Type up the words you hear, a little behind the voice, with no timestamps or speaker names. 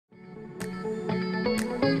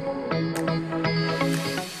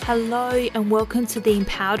Hello and welcome to the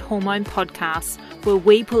Empowered Hormone Podcast, where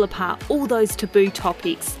we pull apart all those taboo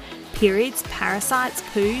topics: periods, parasites,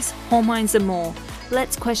 poos, hormones and more.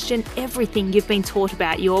 Let's question everything you've been taught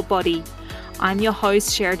about your body. I'm your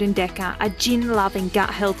host, Sheridan Decker, a gin-loving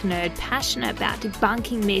gut health nerd passionate about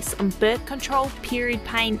debunking myths on birth control, period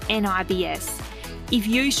pain and IBS. If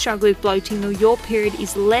you struggle with bloating or your period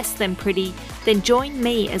is less than pretty, then join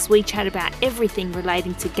me as we chat about everything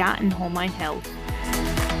relating to gut and hormone health.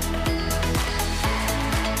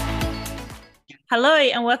 Hello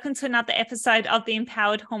and welcome to another episode of the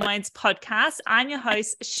Empowered Hormones Podcast. I'm your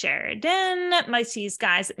host, Sheridan. Most of you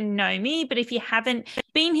guys know me, but if you haven't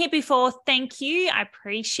been here before, thank you. I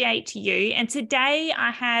appreciate you. And today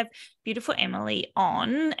I have beautiful Emily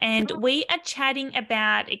on, and we are chatting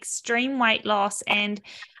about extreme weight loss and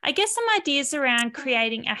I guess some ideas around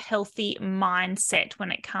creating a healthy mindset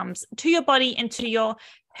when it comes to your body and to your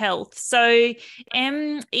health. So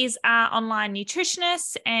Em is our online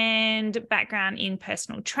nutritionist and background in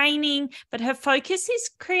personal training, but her focus is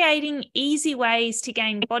creating easy ways to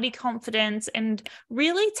gain body confidence and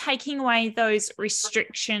really taking away those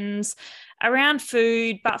restrictions around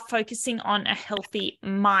food, but focusing on a healthy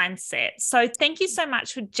mindset. So thank you so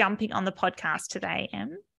much for jumping on the podcast today,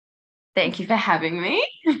 Em. Thank you for having me.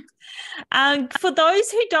 For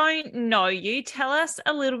those who don't know you, tell us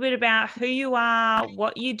a little bit about who you are,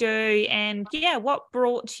 what you do, and what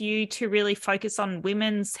brought you to really focus on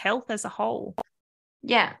women's health as a whole.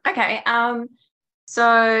 Yeah, okay. So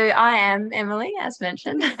I am Emily, as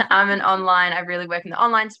mentioned. I really work in the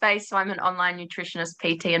online space, so I'm an online nutritionist,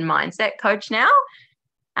 PT, and mindset coach now.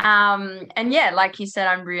 And yeah, like you said,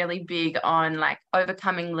 I'm really big on like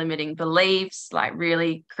overcoming limiting beliefs, like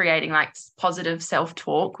really creating like positive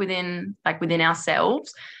self-talk within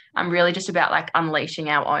ourselves. I'm really just about like unleashing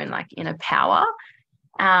our own like inner power.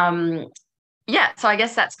 So I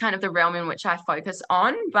guess that's kind of the realm in which I focus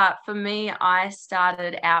on. But for me, I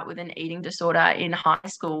started out with an eating disorder in high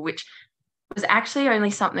school, which was actually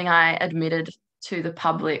only something I admitted to the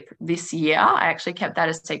public this year. I actually kept that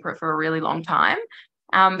a secret for a really long time.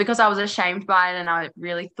 Because I was ashamed by it, and I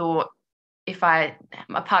really thought if a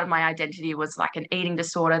part of my identity was like an eating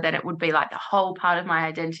disorder, then it would be like the whole part of my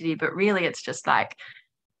identity. But really, it's just like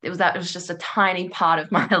it was just a tiny part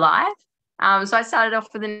of my life. So I started off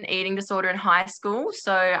with an eating disorder in high school.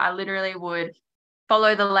 So I literally would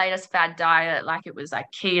follow the latest fad diet, like it was like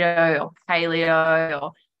keto or paleo,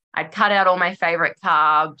 or I'd cut out all my favorite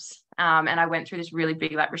carbs. And I went through this really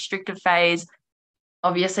big like restrictive phase.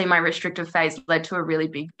 Obviously, my restrictive phase led to a really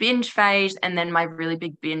big binge phase, and then my really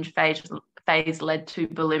big binge phase led to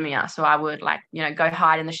bulimia. So I would go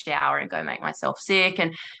hide in the shower and go make myself sick.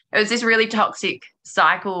 And it was this really toxic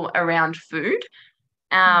cycle around food.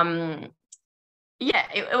 It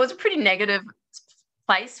was a pretty negative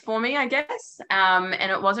place for me, I guess.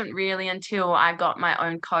 And it wasn't really until I got my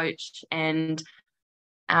own coach and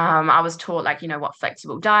I was taught what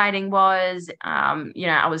flexible dieting was.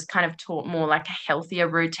 I was kind of taught more like a healthier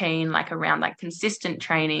routine, like around like consistent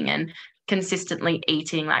training and consistently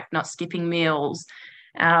eating, like not skipping meals,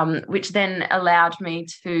 which then allowed me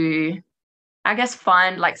to, I guess,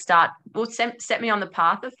 set me on the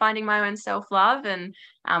path of finding my own self-love and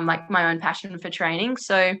like my own passion for training.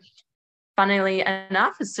 So funnily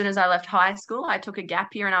enough, as soon as I left high school, I took a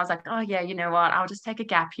gap year and I was like, oh yeah, you know what? I'll just take a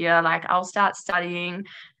gap year. Like I'll start studying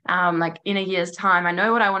like in a year's time. I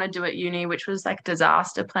know what I want to do at uni, which was like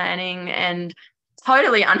disaster planning and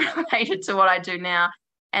totally unrelated to what I do now.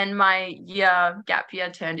 And my gap year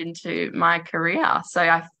turned into my career. So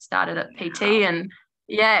I started at PT and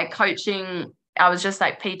coaching. I was just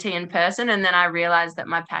like PT in person. And then I realized that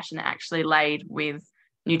my passion actually laid with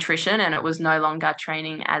nutrition and it was no longer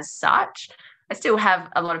training as such. I still have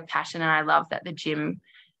a lot of passion and I love that the gym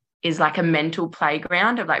is like a mental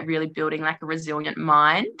playground of like really building like a resilient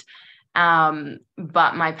mind.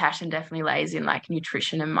 But my passion definitely lays in like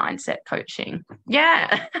nutrition and mindset coaching.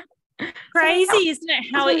 Yeah. Crazy, isn't it?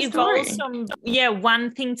 How it evolves from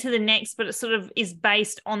one thing to the next, but it sort of is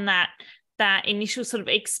based on that initial sort of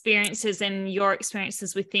experiences and your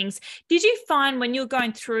experiences with things. Did you find when you're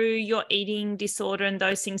going through your eating disorder and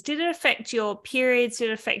those things, did it affect your periods? Did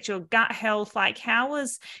it affect your gut health? Like how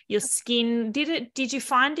was your skin? Did you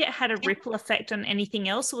find it had a ripple effect on anything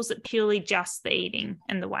else, or was it purely just the eating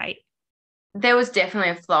and the weight? There was definitely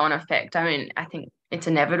a flow-on effect. I mean, I think it's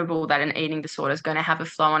inevitable that an eating disorder is going to have a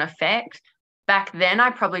flow-on effect. Back then, I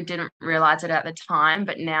probably didn't realize it at the time,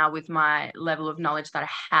 but now with my level of knowledge that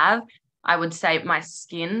I have, I would say my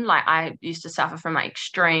skin, like I used to suffer from like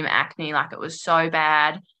extreme acne, like it was so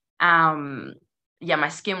bad. yeah, my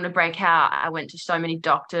skin would break out. I went to so many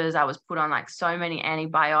doctors. I was put on like so many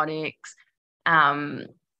antibiotics. Um,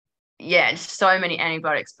 yeah, so many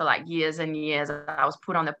antibiotics for like years and years. I was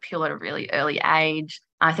put on the pill at a really early age.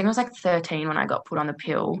 I think I was like 13 when I got put on the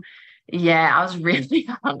pill. Yeah, I was really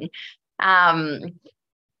young. Um,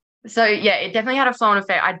 so yeah, it definitely had a flow-on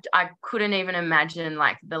effect. I couldn't even imagine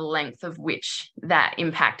like the length of which that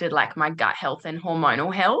impacted like my gut health and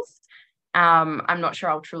hormonal health. I'm not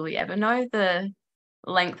sure I'll truly ever know the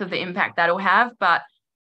length of the impact that'll have, but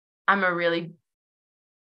I'm a really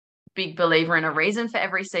big believer in a reason for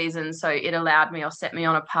every season. So it allowed me or set me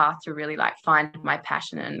on a path to really like find my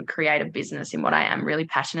passion and create a business in what I am really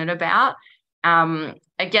passionate about.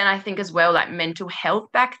 Again, I think as well, like mental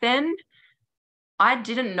health back then, I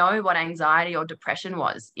didn't know what anxiety or depression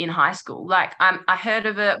was in high school. Like I heard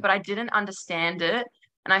of it, but I didn't understand it.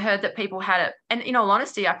 And I heard that people had it. And in all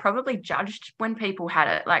honesty, I probably judged when people had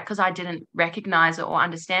it, like because I didn't recognize it or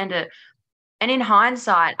understand it. And in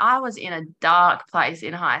hindsight, I was in a dark place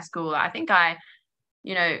in high school. I think I,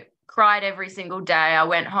 cried every single day. I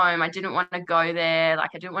went home. I didn't want to go there.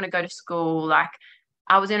 Like I didn't want to go to school. Like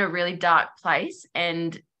I was in a really dark place.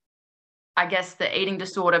 And I guess the eating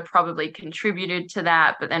disorder probably contributed to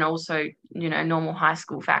that, but then also, normal high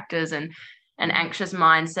school factors and an anxious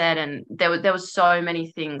mindset. And there was so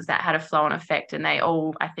many things that had a flow on effect. And they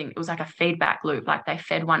all, I think it was like a feedback loop, like they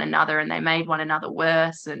fed one another and they made one another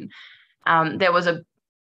worse. And there was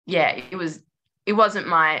it wasn't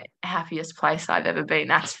my happiest place I've ever been,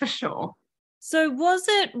 that's for sure. So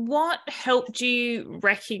what helped you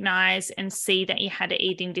recognize and see that you had an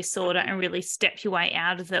eating disorder and really step your way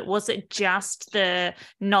out of it? Was it just the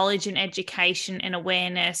knowledge and education and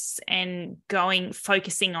awareness and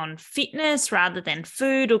focusing on fitness rather than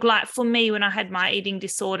food? Or like for me, when I had my eating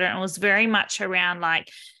disorder, it was very much around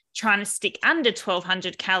like trying to stick under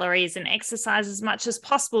 1,200 calories and exercise as much as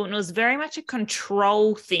possible. And it was very much a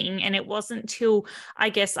control thing. And it wasn't till I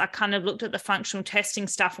guess I kind of looked at the functional testing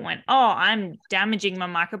stuff and went, oh, I'm damaging my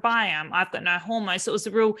microbiome. I've got no hormones. So it was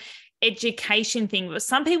a real education thing. But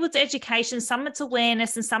some people it's education, some it's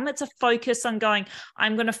awareness, and some it's a focus on going,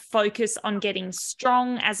 I'm going to focus on getting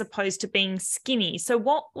strong as opposed to being skinny. So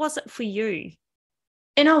what was it for you?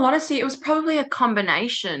 In all honesty, it was probably a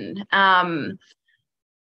combination.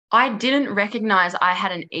 I didn't recognize I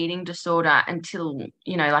had an eating disorder until,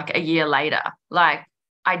 like a year later. Like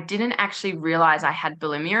I didn't actually realize I had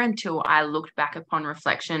bulimia until I looked back upon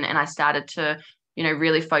reflection and I started to,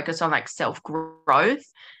 really focus on like self-growth.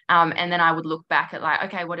 And then I would look back at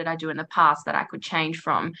like, okay, what did I do in the past that I could change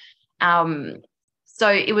from? So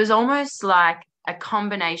it was almost like a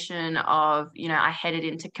combination of, I headed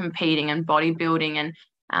into competing and bodybuilding and,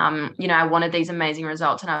 I wanted these amazing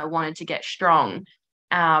results and I wanted to get strong.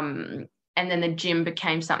 And then the gym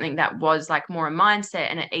became something that was like more a mindset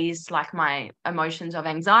and it eased like my emotions of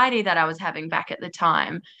anxiety that I was having back at the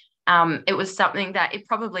time. It was something that it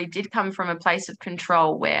probably did come from a place of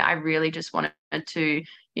control where I really just wanted to,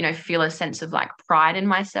 feel a sense of like pride in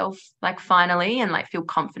myself, like finally, and like feel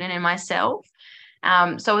confident in myself.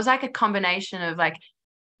 So it was like a combination of like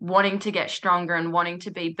wanting to get stronger and wanting to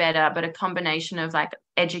be better, but a combination of like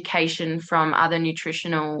education from other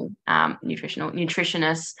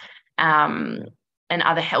nutritionists, and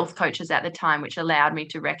other health coaches at the time, which allowed me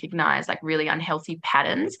to recognize like really unhealthy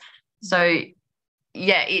patterns. So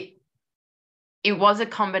yeah, it was a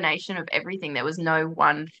combination of everything. There was no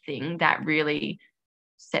one thing that really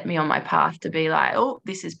set me on my path to be like, oh,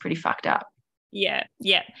 this is pretty fucked up. Yeah.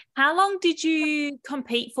 How long did you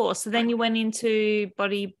compete for? So then you went into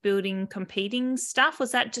bodybuilding, competing stuff.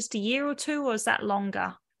 Was that just a year or two, or was that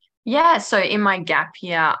longer? Yeah. So in my gap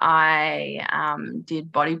year, I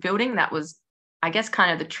did bodybuilding. That was, I guess,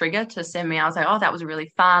 kind of the trigger to send me. I was like, oh, that was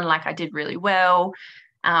really fun. Like I did really well.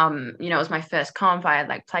 It was my first comp. I had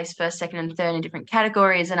like placed first, second, and third in different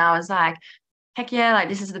categories. And I was like, heck yeah, like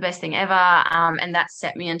this is the best thing ever. And that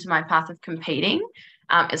set me into my path of competing.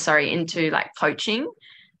 Into like coaching.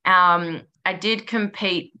 I did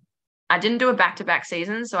compete. I didn't do a back-to-back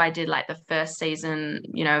season. So I did like the first season,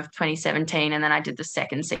 of 2017, and then I did the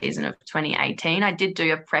second season of 2018. I did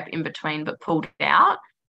do a prep in between, but pulled out.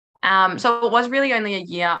 So it was really only a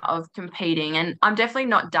year of competing, and I'm definitely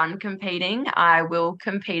not done competing. I will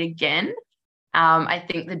compete again. I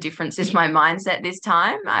think the difference is my mindset this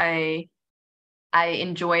time. I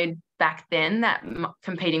enjoyed back then that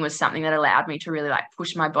competing was something that allowed me to really like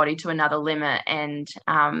push my body to another limit and,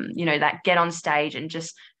 that get on stage and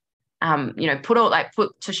just,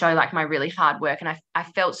 put to show like my really hard work. And I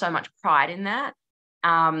felt so much pride in that.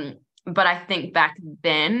 But I think back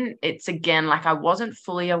then it's again, like I wasn't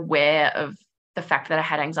fully aware of the fact that I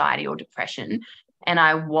had anxiety or depression. And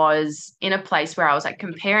I was in a place where I was like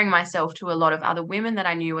comparing myself to a lot of other women that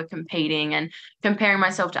I knew were competing and comparing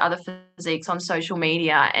myself to other physiques on social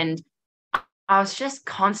media. And I was just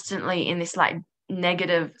constantly in this like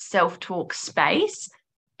negative self-talk space.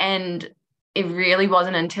 And it really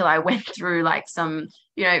wasn't until I went through like some,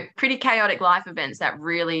 pretty chaotic life events that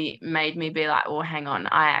really made me be like, oh, hang on,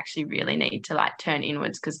 I actually really need to like turn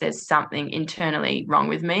inwards because there's something internally wrong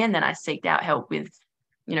with me. And then I seeked out help with,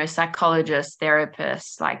 psychologists,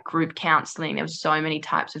 therapists, like group counseling. There were so many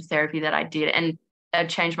types of therapy that I did, and it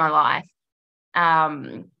changed my life.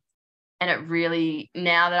 And it really,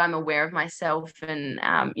 now that I'm aware of myself and,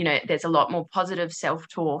 there's a lot more positive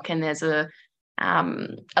self-talk, and there's a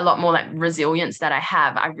lot more like resilience that I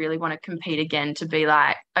have. I really want to compete again, to be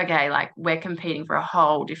like, okay, like we're competing for a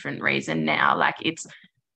whole different reason now. Like it's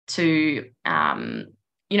to,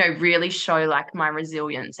 really show like my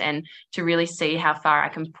resilience and to really see how far I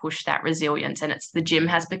can push that resilience. And the gym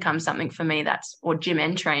has become something for me or gym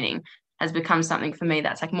and training has become something for me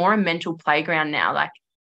that's like more a mental playground now. Like,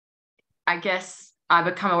 I guess I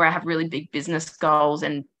become aware I have really big business goals,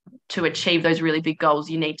 and to achieve those really big goals,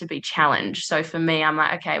 you need to be challenged. So for me, I'm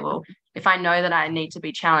like, okay, well, if I know that I need to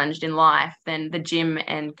be challenged in life, then the gym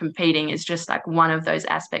and competing is just like one of those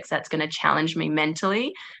aspects that's going to challenge me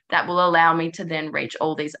mentally, that will allow me to then reach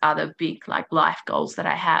all these other big like life goals that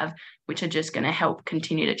I have, which are just going to help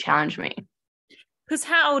continue to challenge me. Because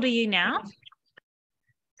how old are you now?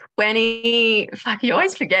 20. Fuck, you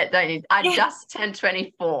always forget, don't you? I just turned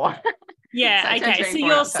 24. Yeah, so okay.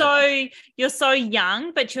 So you're so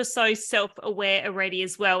young, but you're so self-aware already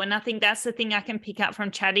as well. And I think that's the thing I can pick up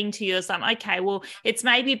from chatting to you is I'm okay, well, it's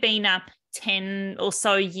maybe been a 10 or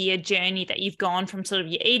so year journey that you've gone from sort of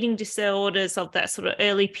your eating disorders of that sort of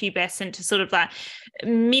early pubescent to sort of like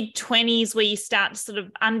mid-20s, where you start to sort of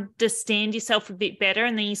understand yourself a bit better,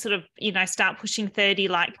 and then you sort of start pushing 30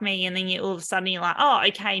 like me, and then you all of a sudden you're like, oh,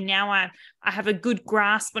 okay, now I have a good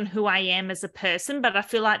grasp on who I am as a person. But I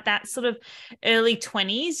feel like that sort of early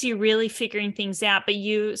 20s, you're really figuring things out, but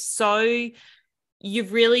you've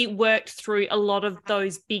really worked through a lot of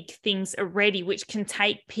those big things already, which can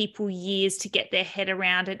take people years to get their head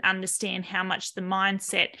around and understand how much the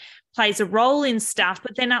mindset plays a role in stuff.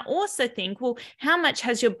 But then I also think, well, how much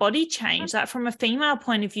has your body changed? Like from a female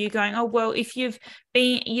point of view, going, oh, well, if you've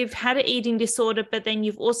had an eating disorder, but then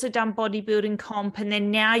you've also done bodybuilding comp, and then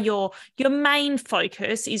now your main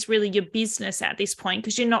focus is really your business at this point,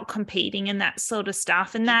 because you're not competing and that sort of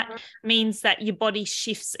stuff. And that means that your body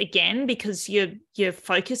shifts again because your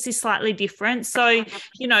focus is slightly different. So,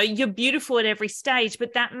 you're beautiful at every stage,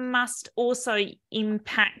 but that must also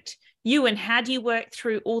impact you. And how do you work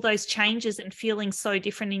through all those changes and feeling so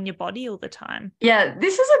different in your body all the time? Yeah,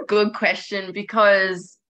 this is a good question,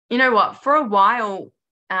 because you know what, for a while,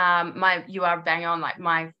 you are bang on, like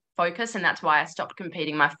my focus, and that's why I stopped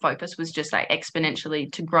competing. My focus was just like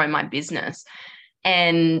exponentially to grow my business.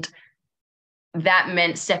 And that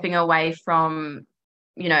meant stepping away from,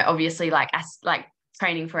 obviously like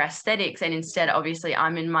training for aesthetics. And instead, obviously,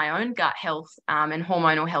 I'm in my own gut health and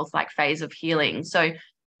hormonal health like phase of healing. So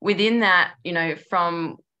within that,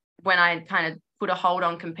 from when I kind of put a hold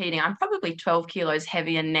on competing, I'm probably 12 kilos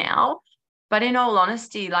heavier now. But in all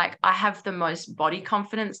honesty, like I have the most body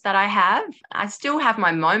confidence that I have. I still have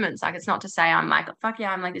my moments. Like, it's not to say I'm like, fuck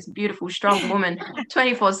yeah, I'm like this beautiful, strong woman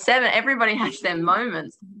 24/7. Everybody has their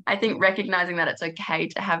moments. I think recognizing that it's okay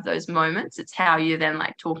to have those moments, it's how you then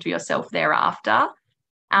like talk to yourself thereafter.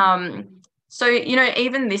 So,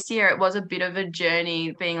 even this year, it was a bit of a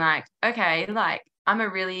journey being like, okay, like I'm a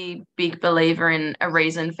really big believer in a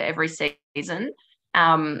reason for every season.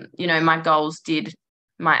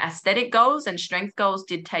 My aesthetic goals and strength goals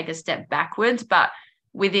did take a step backwards, but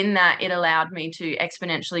within that, it allowed me to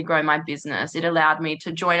exponentially grow my business. It allowed me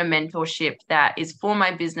to join a mentorship that is for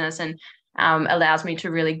my business and allows me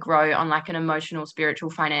to really grow on like an emotional,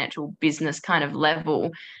 spiritual, financial, business kind of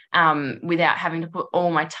level, without having to put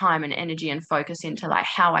all my time and energy and focus into like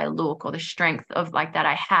how I look or the strength of like that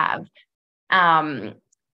I have. And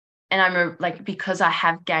because I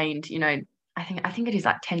have gained, I think it is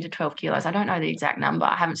like 10 to 12 kilos. I don't know the exact number.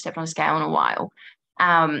 I haven't stepped on a scale in a while.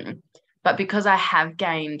 But because I have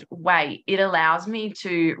gained weight, it allows me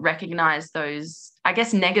to recognize those, I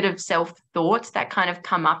guess, negative self-thoughts that kind of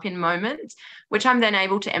come up in moments, which I'm then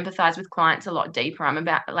able to empathize with clients a lot deeper. I'm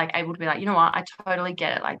able to be like, you know what, I totally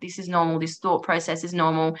get it. Like, this is normal. This thought process is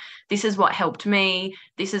normal. This is what helped me.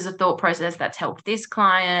 This is a thought process that's helped this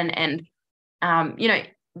client. And,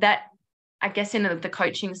 that, I guess, in the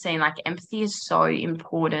coaching scene, like empathy is so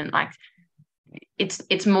important. Like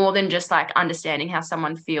it's more than just like understanding how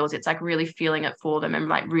someone feels. It's like really feeling it for them and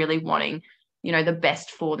like really wanting the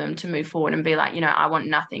best for them to move forward and be like, I want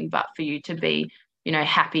nothing but for you to be,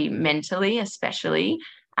 happy mentally, especially.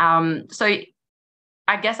 So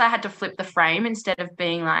I guess I had to flip the frame instead of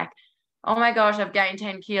being like, oh my gosh, I've gained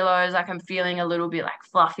 10 kilos. Like I'm feeling a little bit like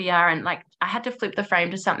fluffier. And like I had to flip the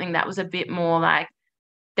frame to something that was a bit more like,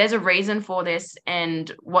 there's a reason for this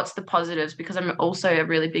and what's the positives, because I'm also a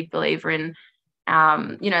really big believer in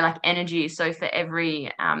like energy. So for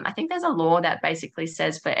every, I think there's a law that basically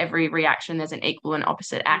says for every reaction, there's an equal and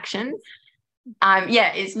opposite action.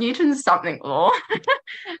 It's Newton's something law.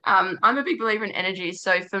 I'm a big believer in energy.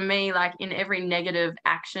 So for me, like in every negative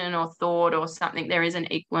action or thought or something, there is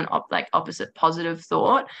an equal and opposite positive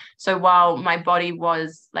thought. So while my body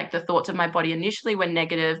was like, the thoughts of my body initially were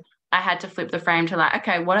negative, I had to flip the frame to like,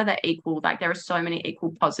 okay, what are the equal? Like there are so many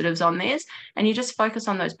equal positives on this, and you just focus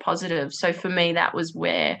on those positives. So for me, that was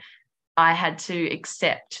where I had to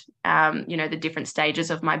accept, the different stages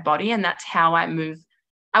of my body, and that's how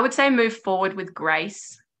I would say move forward with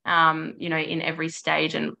grace, in every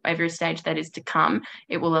stage, and every stage that is to come,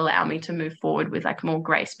 it will allow me to move forward with like more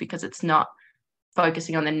grace, because it's not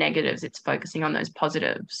focusing on the negatives, it's focusing on those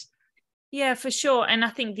positives. Yeah, for sure. And I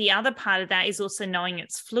think the other part of that is also knowing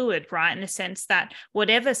it's fluid, right? In the sense that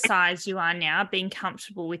whatever size you are now, being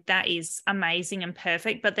comfortable with that is amazing and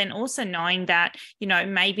perfect. But then also knowing that,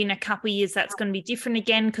 maybe in a couple of years, that's going to be different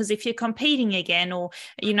again. Because if you're competing again, or,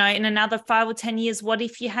 in another 5 or 10 years, what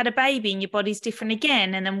if you had a baby and your body's different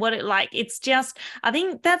again? And then it's just, I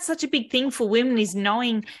think that's such a big thing for women, is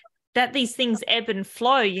knowing that these things ebb and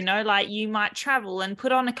flow, like you might travel and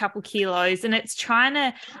put on a couple kilos, and it's trying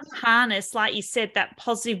to harness, like you said, that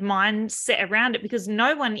positive mindset around it, because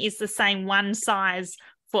no one is the same one size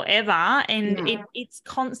forever, and it's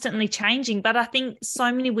constantly changing. But I think so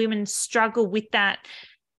many women struggle with that,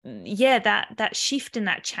 that shift and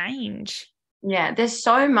that change. Yeah, there's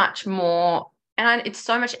so much more, and it's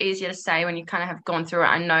so much easier to say when you kind of have gone through it.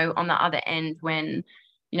 I know on the other end, when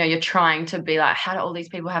you're trying to be like, how do all these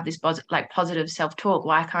people have this positive self-talk?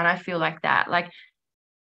 Why can't I feel like that? Like,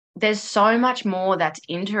 there's so much more that's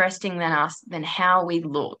interesting than how we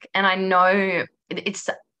look. And I know it's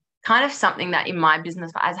kind of something that in my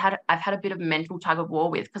business I've had a bit of mental tug of war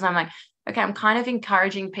with, because I'm like, okay, I'm kind of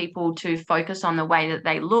encouraging people to focus on the way that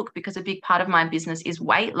they look, because a big part of my business is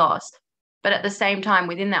weight loss. But at the same time,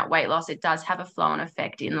 within that weight loss, it does have a flow-on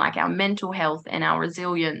effect in like our mental health and our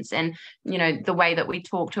resilience, and, the way that we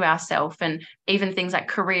talk to ourselves, and even things like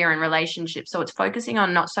career and relationships. So it's focusing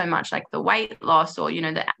on not so much like the weight loss or,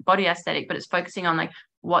 the body aesthetic, but it's focusing on like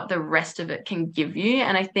what the rest of it can give you.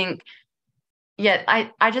 And I think,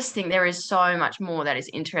 I just think there is so much more that is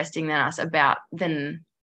interesting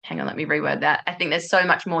hang on, let me reword that. I think there's so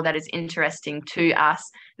much more that is interesting to us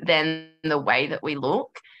than the way that we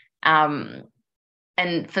look. And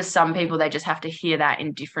for some people, they just have to hear that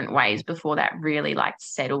in different ways before that really like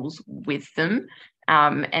settles with them.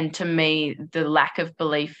 And to me, the lack of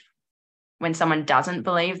belief, when someone doesn't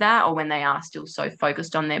believe that, or when they are still so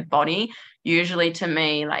focused on their body, usually to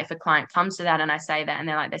me, like if a client comes to that and I say that and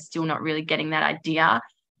they're like, they're still not really getting that idea,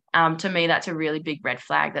 to me, that's a really big red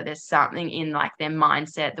flag, that there's something in like their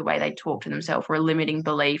mindset, the way they talk to themselves, or a limiting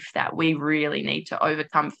belief that we really need to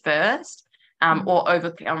overcome first. Or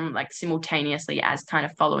overcome like simultaneously as kind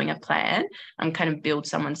of following a plan, and kind of build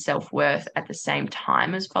someone's self-worth at the same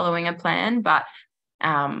time as following a plan. But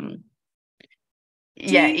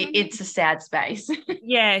it's a sad space.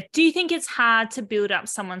 Yeah. Do you think it's hard to build up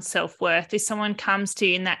someone's self-worth if someone comes to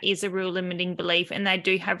you and that is a real limiting belief, and they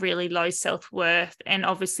do have really low self-worth, and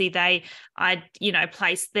obviously they,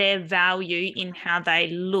 place their value in how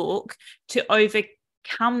they look, to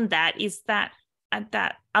overcome that? Is that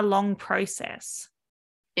a long process?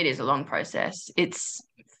 It is a long process.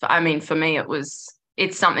 For me,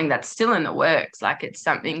 it's something that's still in the works. Like, it's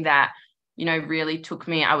something that, really took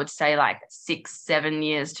me, I would say, like 6-7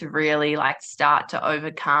 years to really like start to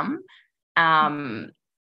overcome. And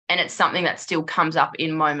it's something that still comes up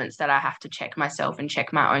in moments that I have to check myself and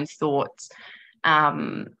check my own thoughts.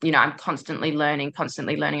 I'm constantly learning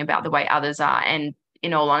about the way others are. And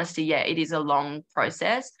in all honesty, it is a long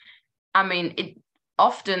process. I mean,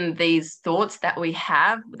 often these thoughts that we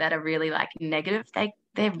have that are really like negative,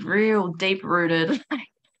 they're real deep rooted.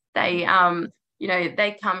 They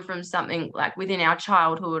they come from something like within our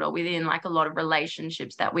childhood, or within like a lot of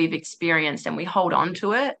relationships that we've experienced, and we hold on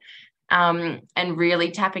to it. And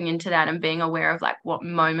really tapping into that and being aware of like what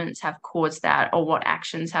moments have caused that, or what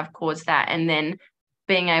actions have caused that, and then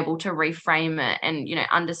being able to reframe it and,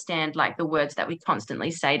 understand like the words that we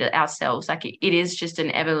constantly say to ourselves. Like it is just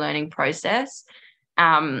an ever learning process.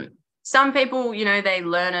 some people, you know, they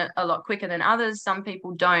learn it a lot quicker than others. Some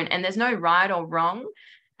people don't, and there's no right or wrong.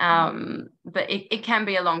 But it can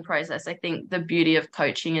be a long process. I think the beauty of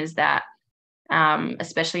coaching is that,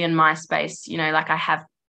 especially in my space, you know, like I have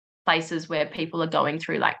places where people are going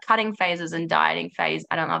through like cutting phases and dieting phase.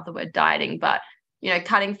 I don't love the word dieting, but you know,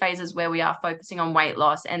 cutting phases where we are focusing on weight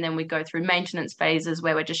loss, and then we go through maintenance phases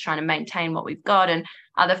where we're just trying to maintain what we've got, and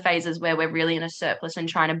other phases where we're really in a surplus and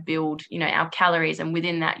trying to build, you know, our calories. And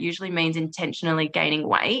within that usually means intentionally gaining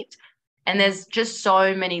weight. And there's just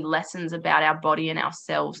so many lessons about our body and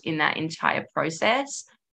ourselves in that entire process.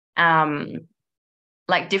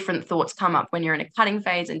 Like different thoughts come up when you're in a cutting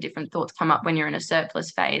phase and different thoughts come up when you're in a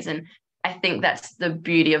surplus phase. And I think that's the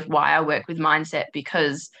beauty of why I work with mindset,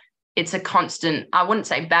 because it's a constant, I wouldn't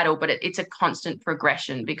say battle, but it's a constant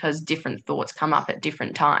progression because different thoughts come up at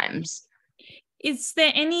different times. Is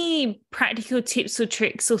there any practical tips or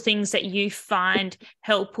tricks or things that you find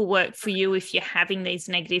help or work for you if you're having these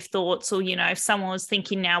negative thoughts, or, you know, if someone was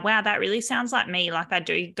thinking now, wow, that really sounds like me, like I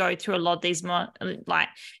do go through a lot of these more like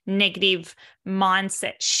negative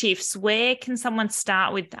mindset shifts, where can someone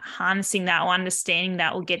start with harnessing that or understanding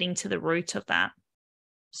that or getting to the root of that?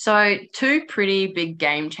 So 2 pretty big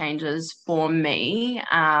game changers for me,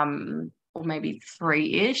 or maybe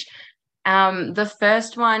 3-ish. The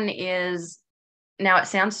first one is, now it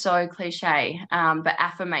sounds so cliche, but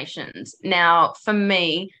affirmations. Now, for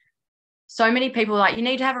me, so many people are like, you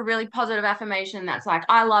need to have a really positive affirmation that's like,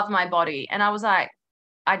 I love my body. And I was like,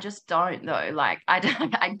 I just don't though. Like, I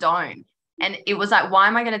don't. And it was like, why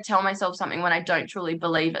am I going to tell myself something when I don't truly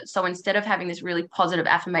believe it? So instead of having this really positive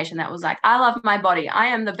affirmation that was like, I love my body, I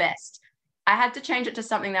am the best, I had to change it to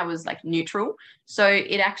something that was like neutral. So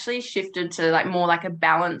it actually shifted to like more like a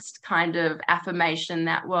balanced kind of affirmation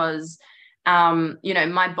that was, you know,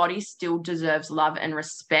 my body still deserves love and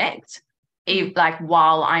respect, like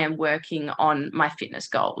while I am working on my fitness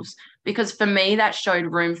goals. Because for me, that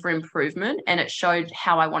showed room for improvement, and it showed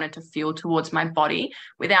how I wanted to feel towards my body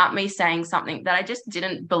without me saying something that I just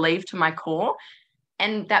didn't believe to my core.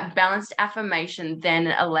 And that balanced affirmation then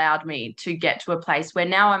allowed me to get to a place where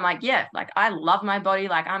now I'm like, yeah, like I love my body,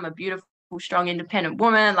 like I'm a beautiful, strong, independent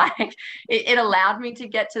woman. Like it allowed me to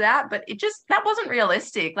get to that, but that wasn't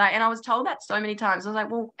realistic. Like, and I was told that so many times. I was like,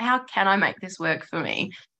 well, how can I make this work for me?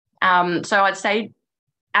 So I'd say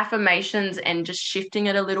affirmations and just shifting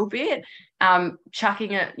it a little bit,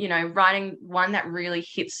 chucking it, you know, writing one that really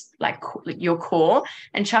hits like your core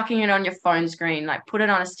and chucking it on your phone screen, like put it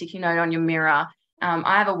on a sticky note on your mirror.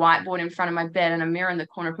 I have a whiteboard in front of my bed and a mirror in the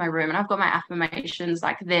corner of my room, and I've got my affirmations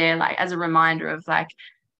like there, like as a reminder of like,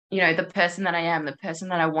 you know, the person that I am, the person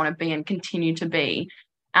that I want to be and continue to be.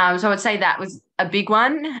 So I would say that was a big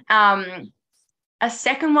one. A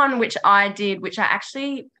second one, which I did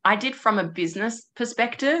from a business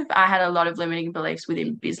perspective. I had a lot of limiting beliefs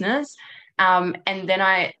within business. And then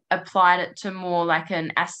I applied it to more like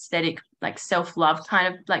an aesthetic, like self-love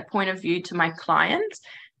kind of like point of view to my clients.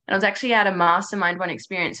 And I was actually at a mastermind one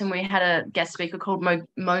experience, and we had a guest speaker called Mo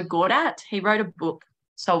Gaudat. He wrote a book,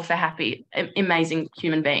 Soul for Happy, amazing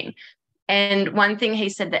human being. And one thing he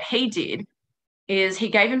said that he did is he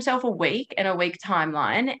gave himself a week and a week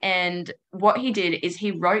timeline. And what he did is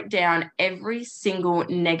he wrote down every single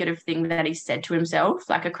negative thing that he said to himself,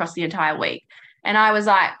 like across the entire week. And I was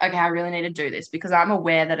like, okay, I really need to do this because I'm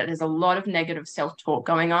aware that there's a lot of negative self-talk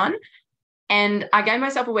going on. And I gave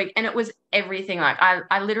myself a week, and it was everything. Like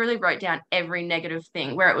I literally wrote down every negative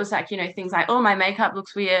thing, where it was like, you know, things like, oh, my makeup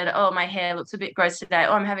looks weird. Oh, my hair looks a bit gross today.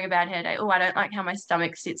 Oh, I'm having a bad hair day. Oh, I don't like how my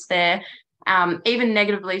stomach sits there. Even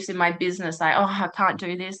negative beliefs in my business, like, oh, I can't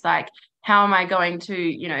do this. Like, how am I going to,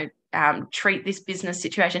 you know, treat this business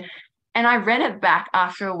situation? And I read it back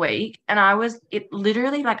after a week, and I was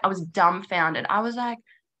dumbfounded. I was like,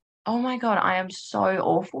 oh my God, I am so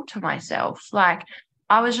awful to myself. Like,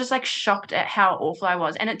 I was just like shocked at how awful I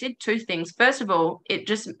was. And it did 2 things. First of all, it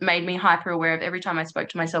just made me hyper aware of every time I spoke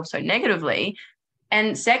to myself so negatively.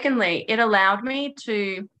 And secondly, it allowed me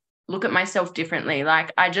to look at myself differently.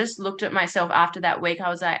 Like, I just looked at myself after that week. I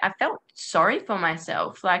was like, I felt sorry for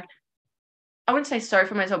myself. Like, I wouldn't say sorry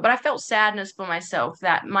for myself, but I felt sadness for myself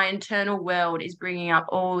that my internal world is bringing up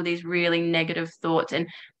all these really negative thoughts. And,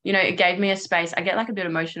 you know, it gave me a space. I get like a bit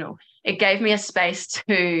emotional. It gave me a space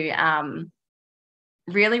to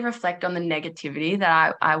really reflect on the negativity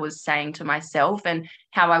that I was saying to myself and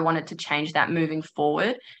how I wanted to change that moving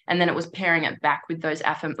forward. And then it was pairing it back with those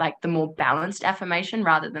like the more balanced affirmation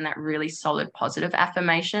rather than that really solid positive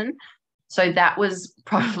affirmation. So that was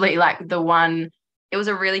probably like the one. It was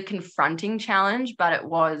a really confronting challenge, but it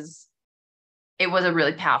was a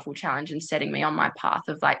really powerful challenge in setting me on my path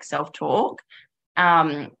of like self-talk.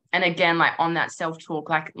 and again, like on that self-talk,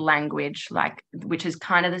 like language, like, which is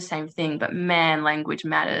kind of the same thing, but man, language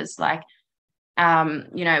matters. Like,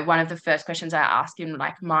 one of the first questions I ask in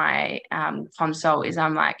like my consult is,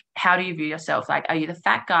 I'm like, how do you view yourself? Like, are you the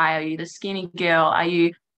fat guy? Are you the skinny girl? Are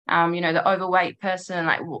you, the overweight person?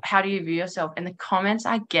 Like, how do you view yourself? And the comments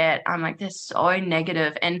I get, I'm like, they're so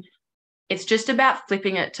negative. And it's just about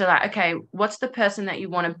flipping it to like, okay, what's the person that you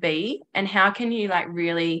want to be? And how can you like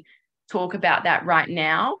really talk about that right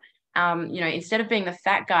now? Instead of being the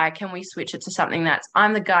fat guy, can we switch it to something that's,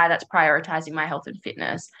 I'm the guy that's prioritizing my health and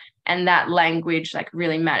fitness? And that language like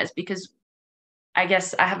really matters, because I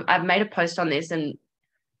guess I've made a post on this, and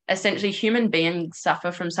essentially human beings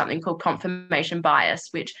suffer from something called confirmation bias,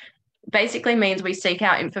 which basically means we seek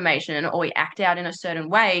out information or we act out in a certain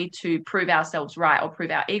way to prove ourselves right or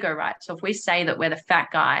prove our ego right. So if we say that we're the fat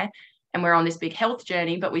guy and we're on this big health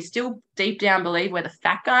journey, but we still deep down believe we're the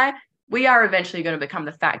fat guy, we are eventually going to become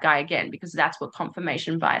the fat guy again, because that's what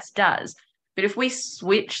confirmation bias does. But if we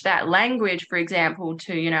switch that language, for example,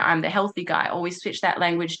 to, I'm the healthy guy, or we switch that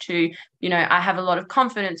language to, I have a lot of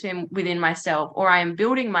confidence within myself, or I am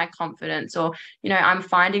building my confidence, or, I'm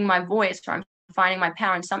finding my voice, or I'm finding my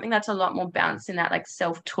power, and something that's a lot more balanced in that like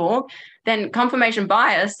self-talk, then confirmation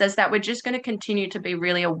bias says that we're just going to continue to be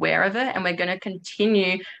really aware of it, and we're going to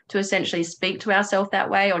continue to essentially speak to ourselves that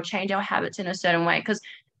way or change our habits in a certain way, because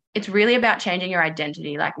it's really about changing your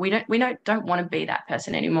identity. Like we don't want to be that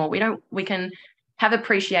person anymore. We can have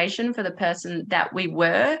appreciation for the person that we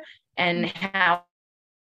were and how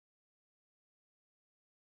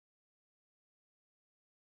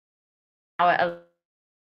it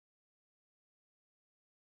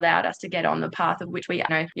allowed us to get on the path of which we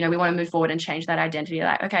we want to move forward and change that identity.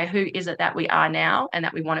 Like, okay, who is it that we are now and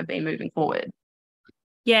that we want to be moving forward?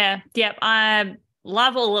 Yeah. I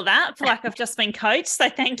love all of that. I feel like I've just been coached, so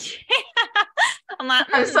thank you. I'm like,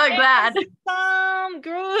 I'm so glad. Some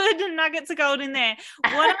good nuggets of gold in there.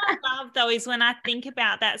 What I love though is when I think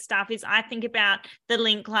about that stuff, is I think about the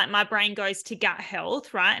link, like my brain goes to gut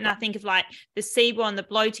health, right? And I think of like the SIBO and the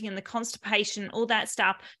bloating and the constipation, all that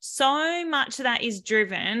stuff. So much of that is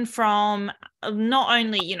driven from not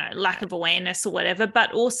only, lack of awareness or whatever,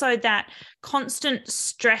 but also that constant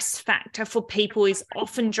stress factor for people is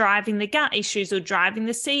often driving the gut issues or driving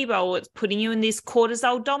the SIBO, or it's putting you in this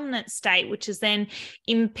cortisol dominant state, which is then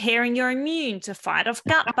impairing your immune to fight off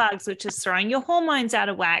gut bugs, which is throwing your hormones out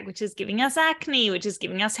of whack, which is giving us acne, which is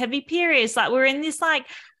giving us heavy periods. Like we're in this like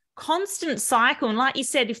constant cycle. And like you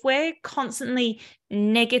said, if we're constantly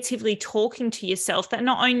negatively talking to yourself, that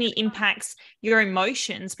not only impacts your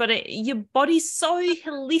emotions, but your body's so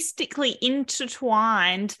holistically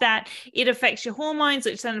intertwined that it affects your hormones,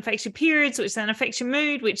 which then affects your periods, which then affects your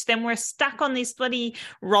mood, which then we're stuck on this bloody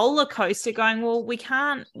roller coaster going, well, we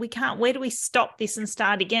can't, where do we stop this and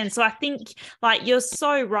start again? So I think like you're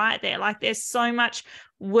so right there. Like there's so much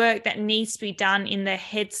work that needs to be done in the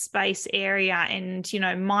headspace area and,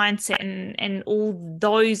 mindset and all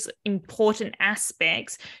those important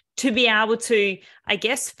aspects to be able to, I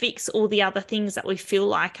guess, fix all the other things that we feel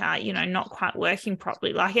like are, not quite working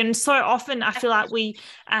properly. Like, and so often I feel like we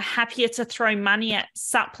are happier to throw money at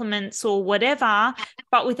supplements or whatever,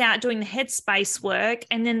 but without doing the headspace work.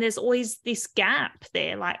 And then there's always this gap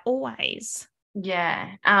there, like always.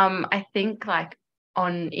 Yeah. I think like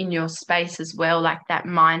in your space as well, like that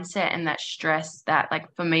mindset and that stress, that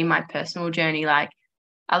like for me, my personal journey, like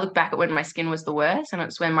I look back at when my skin was the worst, and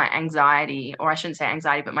it's when my anxiety, or I shouldn't say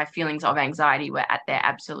anxiety, but my feelings of anxiety were at their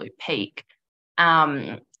absolute peak.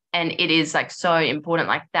 And it is like so important,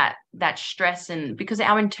 like that stress, and because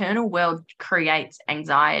our internal world creates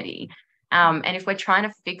anxiety. And if we're trying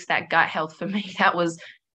to fix that gut health, for me, that was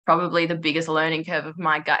probably the biggest learning curve of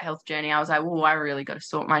my gut health journey. I was like, oh, I really got to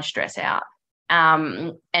sort my stress out.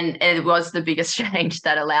 And it was the biggest change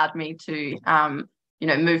that allowed me to,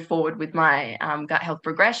 move forward with my gut health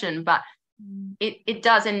progression. But it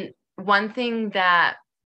does. And one thing that,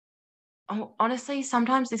 honestly,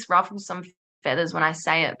 sometimes this ruffles some feathers when I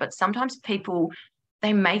say it, but sometimes people,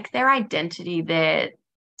 they make their identity their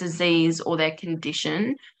disease or their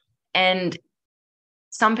condition. And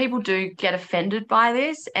some people do get offended by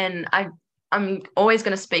this. And I'm always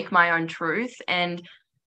going to speak my own truth. And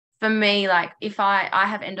for me, like if I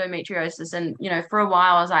have endometriosis, and, for a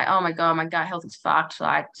while I was like, oh my God, my gut health is fucked.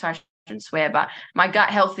 Like, so I shouldn't swear, but my gut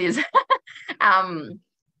health is,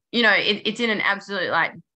 it's in an absolute,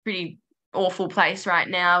 like pretty awful place right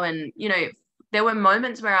now. And, there were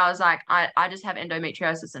moments where I was like, I just have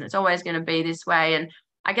endometriosis and it's always going to be this way. And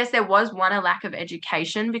I guess there was a lack of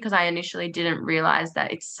education, because I initially didn't realize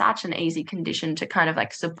that it's such an easy condition to kind of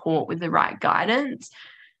like support with the right guidance.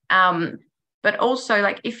 But also,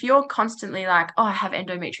 like, if you're constantly like, oh, I have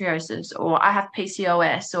endometriosis, or I have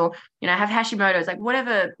PCOS, or, I have Hashimoto's, like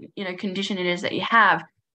whatever, condition it is that you have,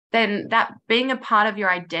 then that being a part of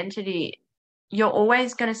your identity, you're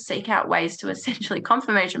always going to seek out ways to essentially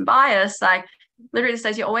confirmation bias. Like, literally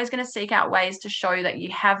says you're always going to seek out ways to show that you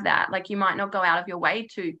have that. Like, you might not go out of your way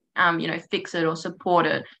to, fix it or support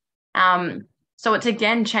it. So it's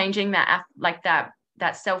again changing that, like that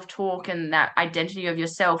self-talk and that identity of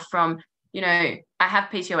yourself from, I have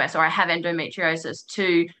PCOS or I have endometriosis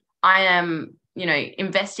to I am,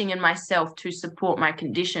 investing in myself to support my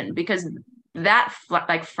condition, because that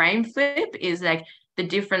like frame flip is like the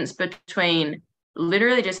difference between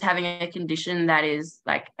literally just having a condition that is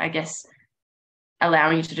like, I guess,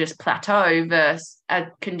 allowing you to just plateau versus a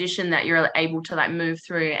condition that you're able to like move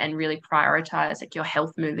through and really prioritize like your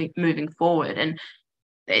health moving forward. And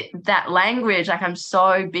that language, like, I'm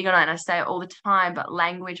so big on it and I say it all the time, but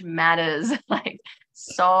language matters like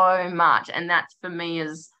so much. And that's, for me,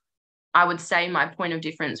 is, I would say, my point of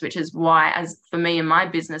difference, which is why, as for me in my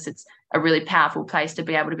business, it's a really powerful place to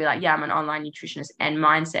be able to be like, yeah, I'm an online nutritionist and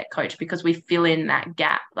mindset coach, because we fill in that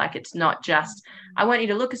gap. Like, it's not just, I want you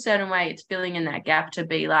to look a certain way. It's filling in that gap to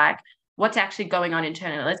be like, what's actually going on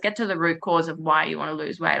internally? Let's get to the root cause of why you want to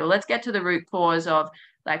lose weight, or let's get to the root cause of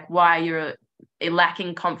like why you're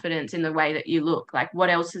lacking confidence in the way that you look. Like, what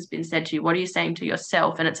else has been said to you? What are you saying to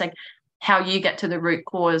yourself? And it's like how you get to the root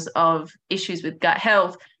cause of issues with gut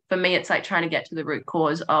health. For me, it's like trying to get to the root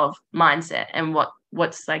cause of mindset and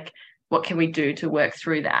what's like, what can we do to work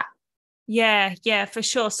through that? Yeah, for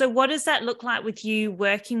sure. So what does that look like with you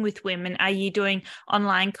working with women? Are you doing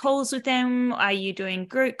online calls with them? Are you doing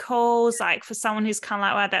group calls? Like, for someone who's kind of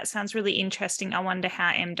like, wow, that sounds really interesting, I wonder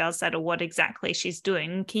how Em does that, or what exactly she's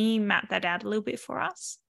doing. Can you map that out a little bit for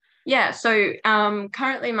us? Yeah, so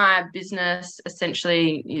currently my business,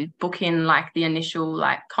 essentially, you book in like the initial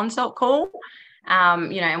like consult call,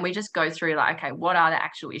 and we just go through like, okay, what are the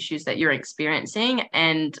actual issues that you're experiencing?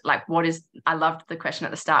 And like, I loved the question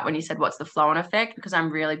at the start when you said, what's the flow on effect? Because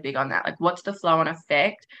I'm really big on that. Like, what's the flow on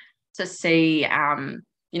effect, to see,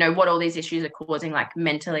 what all these issues are causing, like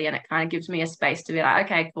mentally. And it kind of gives me a space to be like,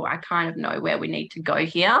 okay, cool, I kind of know where we need to go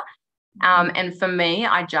here. And for me,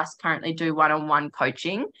 I just currently do one-on-one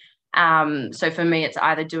coaching. So for me, it's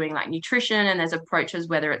either doing like nutrition, and there's approaches,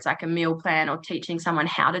 whether it's like a meal plan or teaching someone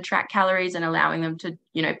how to track calories and allowing them to,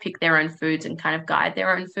 pick their own foods and kind of guide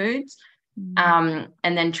their own foods. And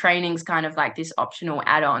then training's kind of like this optional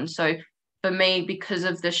add-on. So for me, because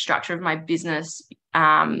of the structure of my business,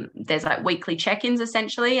 there's like weekly check-ins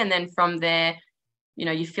essentially. And then from there,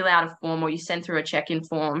 you fill out a form or you send through a check-in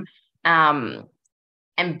form.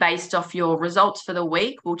 And based off your results for the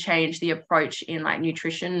week, we'll change the approach in like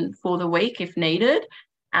nutrition for the week if needed.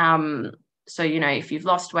 So, if you've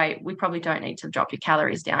lost weight, we probably don't need to drop your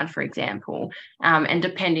calories down, for example. And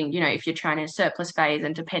depending, if you're trying to surplus phase,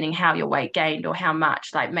 and depending how your weight gained or how much,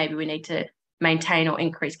 like maybe we need to maintain or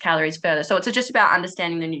increase calories further. So it's just about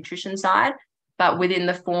understanding the nutrition side. But within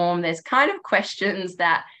the form, there's kind of questions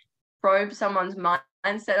that probe someone's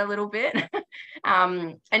mindset a little bit.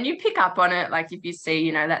 And you pick up on it. Like, if you see,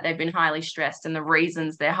 that they've been highly stressed and the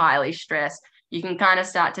reasons they're highly stressed, you can kind of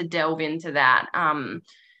start to delve into that.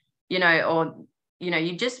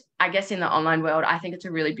 You just, I guess in the online world, I think it's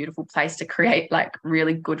a really beautiful place to create like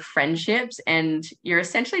really good friendships. And you're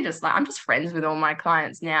essentially just like, I'm just friends with all my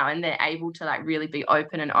clients now, and they're able to like really be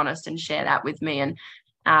open and honest and share that with me. And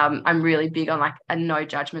I'm really big on like a no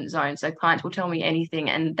judgment zone. So clients will tell me anything,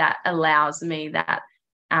 and that allows me that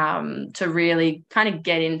to really kind of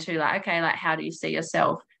get into like, okay, like, how do you see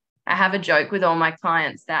yourself? I have a joke with all my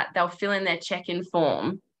clients that they'll fill in their check-in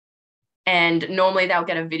form, and normally they'll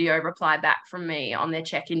get a video reply back from me on their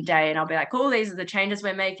check-in day, and I'll be like, oh, these are the changes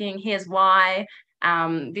we're making. Here's why.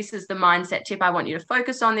 This is the mindset tip I want you to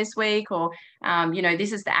focus on this week, or,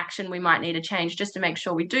 this is the action we might need to change just to make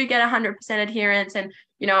sure we do get 100% adherence. And,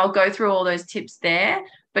 I'll go through all those tips there.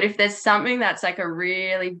 But if there's something that's like a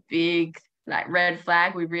really big like red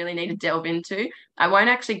flag we really need to delve into, I won't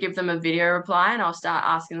actually give them a video reply, and I'll start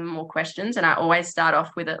asking them more questions. And I always start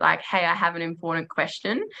off with it like, hey, I have an important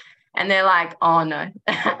question. And they're like, oh no.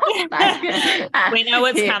 Like, we know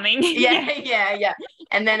what's coming. Yeah.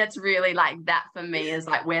 And then it's really like that, for me, is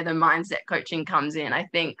like where the mindset coaching comes in. I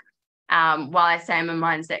think while I say I'm a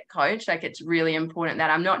mindset coach, like, it's really important that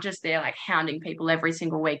I'm not just there like hounding people every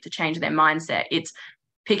single week to change their mindset. It's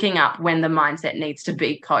picking up when the mindset needs to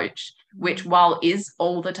be coached, which, while is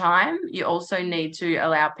all the time, you also need to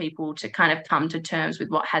allow people to kind of come to terms with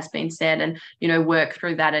what has been said and, work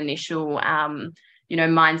through that initial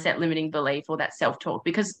mindset limiting belief or that self-talk,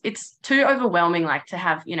 because it's too overwhelming, like to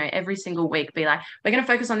have, every single week be like, we're going to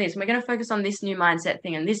focus on this, we're going to focus on this new mindset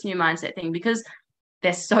thing and this new mindset thing, because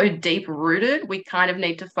they're so deep rooted. We kind of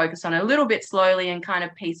need to focus on a little bit slowly and kind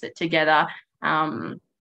of piece it together,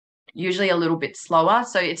 usually a little bit slower.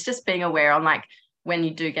 So it's just being aware on, like, when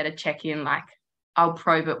you do get a check-in, like, I'll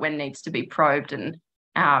probe it when needs to be probed. And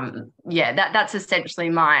that's essentially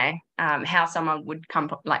my how someone would come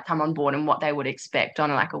on board and what they would expect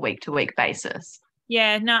on like a week-to-week basis.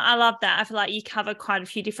 Yeah, no, I love that. I feel like you cover quite a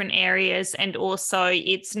few different areas, and also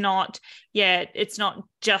it's not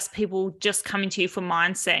just people just coming to you for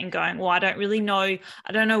mindset and going, well, I don't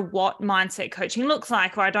know what mindset coaching looks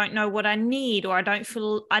like, or I don't know what I need, or I don't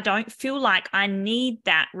feel like I need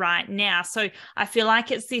that right now. So I feel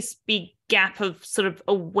like it's this big gap of sort of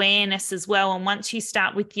awareness as well. And once you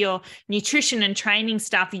start with your nutrition and training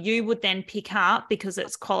stuff, you would then pick up, because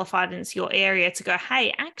it's qualified and it's your area, to go,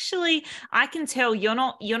 hey, actually, I can tell you're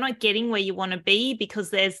not getting where you want to be because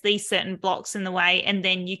there's these certain blocks in the way. And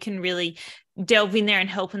then you can really delve in there and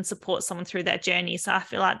help and support someone through that journey. So I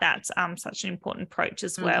feel like that's such an important approach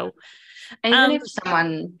as well. Even if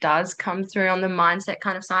someone does come through on the mindset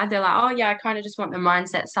kind of side, they're like, oh yeah, I kind of just want the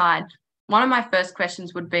mindset side. One of my first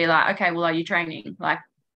questions would be like, okay, well, are you training? Like,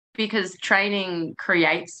 because training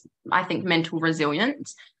creates, I think, mental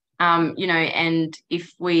resilience, and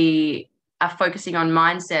if we are focusing on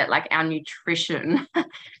mindset, like our nutrition,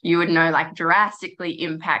 you would know, like, drastically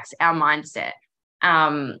impacts our mindset.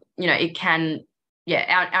 It can,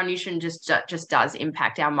 our nutrition just does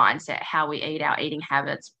impact our mindset, how we eat, our eating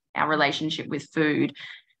habits, our relationship with food.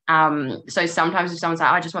 So sometimes if someone's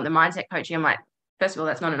like, I just want the mindset coaching, I'm like, first of all,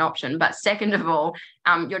 that's not an option. But second of all,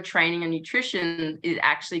 your training and nutrition is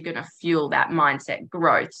actually going to fuel that mindset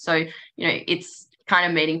growth. So, it's kind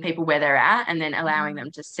of meeting people where they're at and then allowing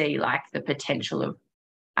them to see, like, the potential of,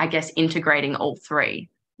 I guess, integrating all three.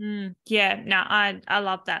 Yeah, no, I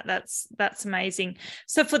love that. That's amazing.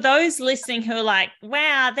 So for those listening who are like,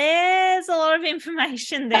 wow, there's a lot of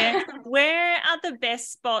information there, where are the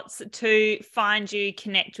best spots to find you,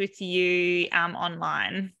 connect with you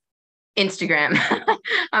online? Instagram.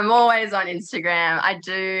 I'm always on Instagram.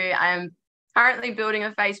 I'm currently building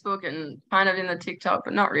a Facebook and kind of in the TikTok,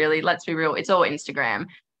 but not really. Let's be real. It's all Instagram.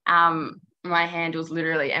 My handle's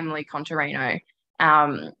literally Emily Contarino.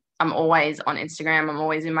 I'm always on Instagram. I'm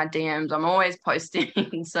always in my DMs. I'm always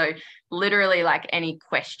posting. So literally, like, any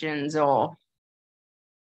questions or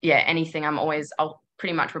anything, I'll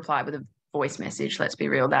pretty much reply with a voice message. Let's be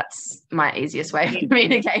real. That's my easiest way of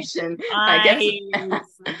communication. I guess.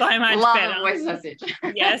 So much Love better. A voice message.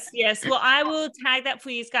 Yes. Well, I will tag that for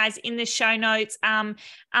you guys in the show notes.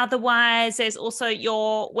 Otherwise, there's also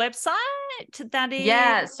your website. That is.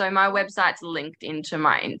 Yeah. So my website's linked into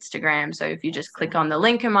my Instagram. So if you just click on the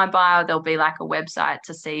link in my bio, there'll be like a website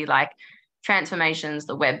to see, like, transformations,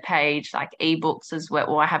 the web page, like ebooks as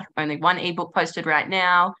well. I have only one ebook posted right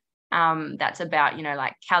now. That's about,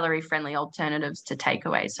 like, calorie friendly alternatives to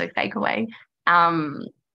takeaway. So takeaway.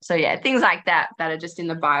 Things like that are just in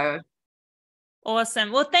the bio.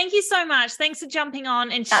 Awesome. Well, thank you so much. Thanks for jumping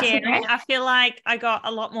on and sharing. Okay. I feel like I got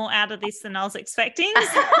a lot more out of this than I was expecting. So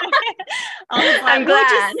I was like, I'm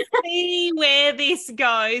glad. We'll just see where this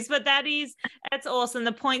goes. But that's awesome.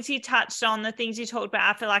 The points you touched on, the things you talked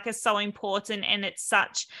about, I feel like are so important. And it's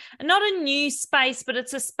such not a new space, but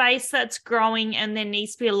it's a space that's growing, and there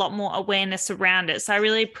needs to be a lot more awareness around it. So I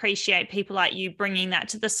really appreciate people like you bringing that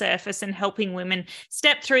to the surface and helping women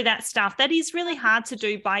step through that stuff that is really hard to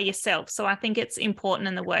do by yourself. So I think it's important,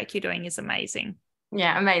 and the work you're doing is amazing.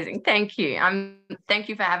 Yeah, amazing. Thank you. Thank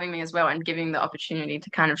you for having me as well, and giving the opportunity to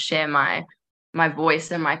kind of share my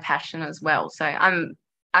voice and my passion as well. So I'm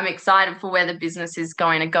excited for where the business is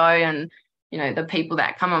going to go, and the people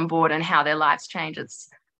that come on board and how their lives change. It's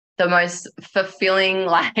the most fulfilling,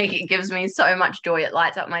 like, it gives me so much joy. It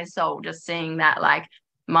lights up my soul just seeing that, like,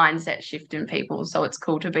 mindset shift in people. So it's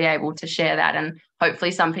cool to be able to share that, and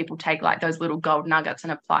hopefully some people take, like, those little gold nuggets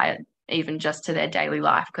and apply it even just to their daily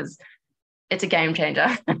life, because it's a game changer.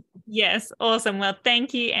 Yes. Awesome. Well,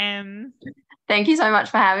 thank you, Em. Thank you so much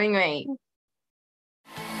for having me.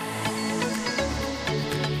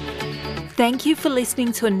 Thank you for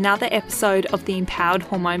listening to another episode of the Empowered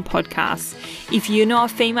Hormone Podcast. If you know a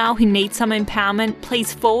female who needs some empowerment,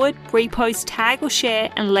 please forward, repost, tag or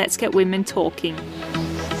share, and let's get women talking.